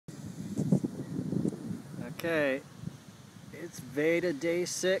Okay, it's Veda day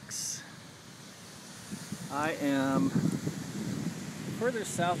 6. I am further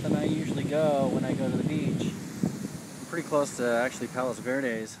south than I usually go when I go to the beach. I'm pretty close to actually Palos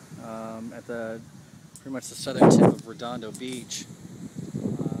Verdes, at the pretty much the southern tip of Redondo Beach.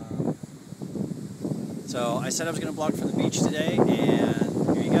 So I said I was going to blog from the beach today,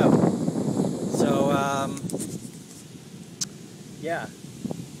 and here you go. So yeah,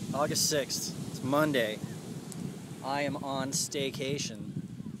 August 6th, it's Monday. I am on staycation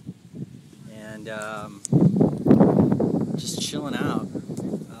and just chilling out.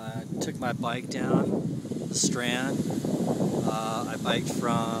 Took my bike down the Strand. I biked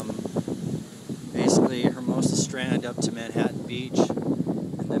from basically Hermosa Strand up to Manhattan Beach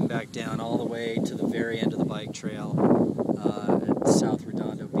and then back down all the way to the very end of the bike trail at South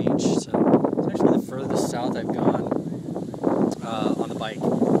Redondo Beach. So it's actually the furthest south I've gone on the bike.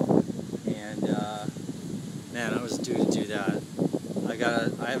 And man, I was due to do that.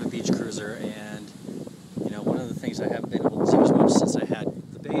 I have a beach cruiser, and you know, one of the things I haven't been able to do as much since I had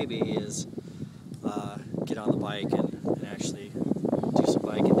the baby is get on the bike and actually do some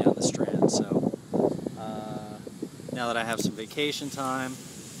biking down the Strand. So now that I have some vacation time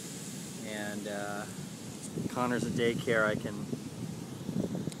and Connor's at daycare, I can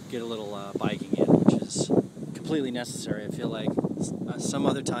get a little biking in, which is completely necessary. I feel like some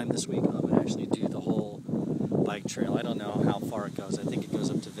other time this week I'm going to actually do the whole bike trail. I don't know how far it goes. I think it goes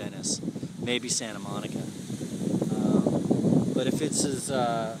up to Venice, maybe Santa Monica. But if it's as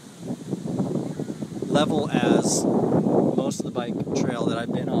level as most of the bike trail that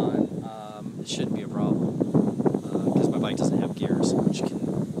I've been on, it shouldn't be a problem. Because my bike doesn't have gears, which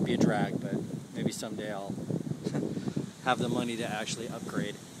can be a drag, but maybe someday I'll have the money to actually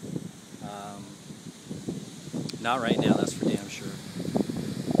upgrade. Not right now, that's for damn sure.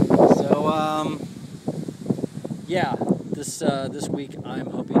 So, yeah, this week I'm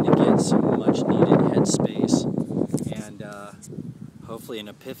hoping to get some much needed headspace and hopefully an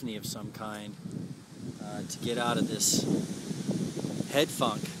epiphany of some kind to get out of this head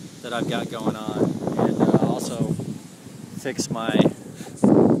funk that I've got going on, and also fix my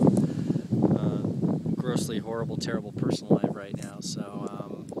grossly horrible, terrible personal life right now.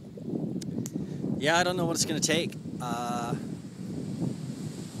 So yeah, I don't know what it's going to take.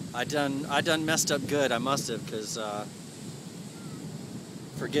 I done messed up good. I must have, because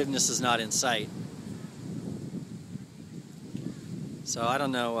forgiveness is not in sight. So I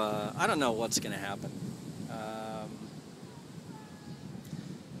don't know. I don't know what's going to happen.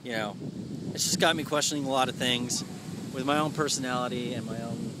 You know, it's just got me questioning a lot of things with my own personality and my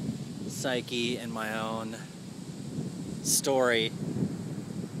own psyche and my own story.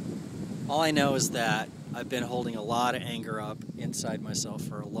 All I know is that I've been holding a lot of anger up inside myself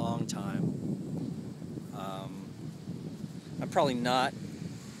for a long time. I'm probably not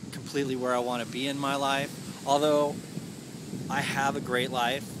completely where I want to be in my life, although I have a great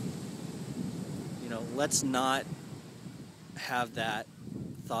life. You know, let's not have that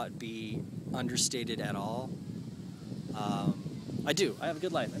thought be understated at all. I do. I have a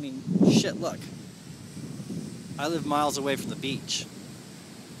good life. I mean, shit, look. I live miles away from the beach.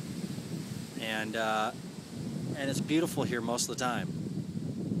 And it's beautiful here most of the time.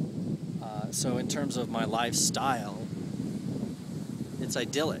 So in terms of my lifestyle, it's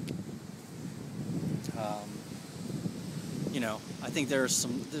idyllic. You know, I think there's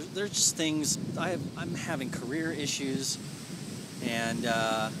just things. I'm having career issues, and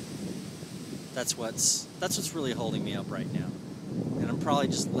that's what's really holding me up right now. And I'm probably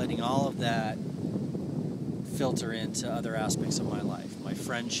just letting all of that filter into other aspects of my life, my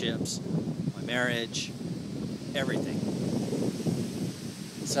friendships, my marriage, everything.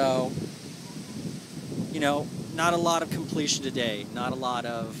 So, you know, not a lot of completion today, not a lot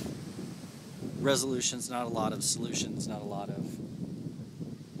of resolutions, not a lot of solutions, not a lot of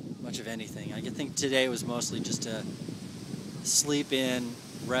much of anything. I think today was mostly just to sleep in,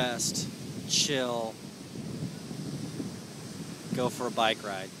 rest, chill, go for a bike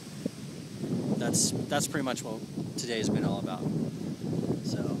ride. That's pretty much what today's been all about.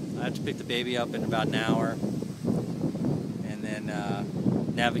 So I have to pick the baby up in about an hour and then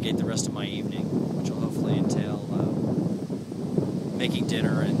navigate the rest of my evening, which will hopefully entail making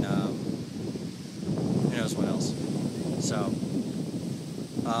dinner and who knows what else. So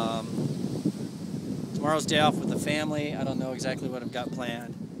tomorrow's day off with the family. I don't know exactly what I've got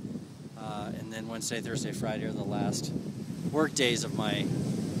planned. And then Wednesday, Thursday, Friday are the last work days of my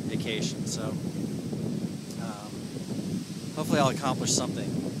vacation. So hopefully I'll accomplish something.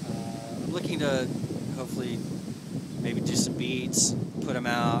 I'm looking to hopefully maybe do some beats, put them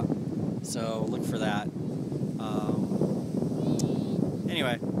out, so look for that.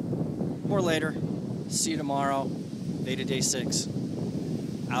 more later. See you tomorrow. Veda Day 6.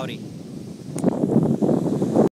 Howdy.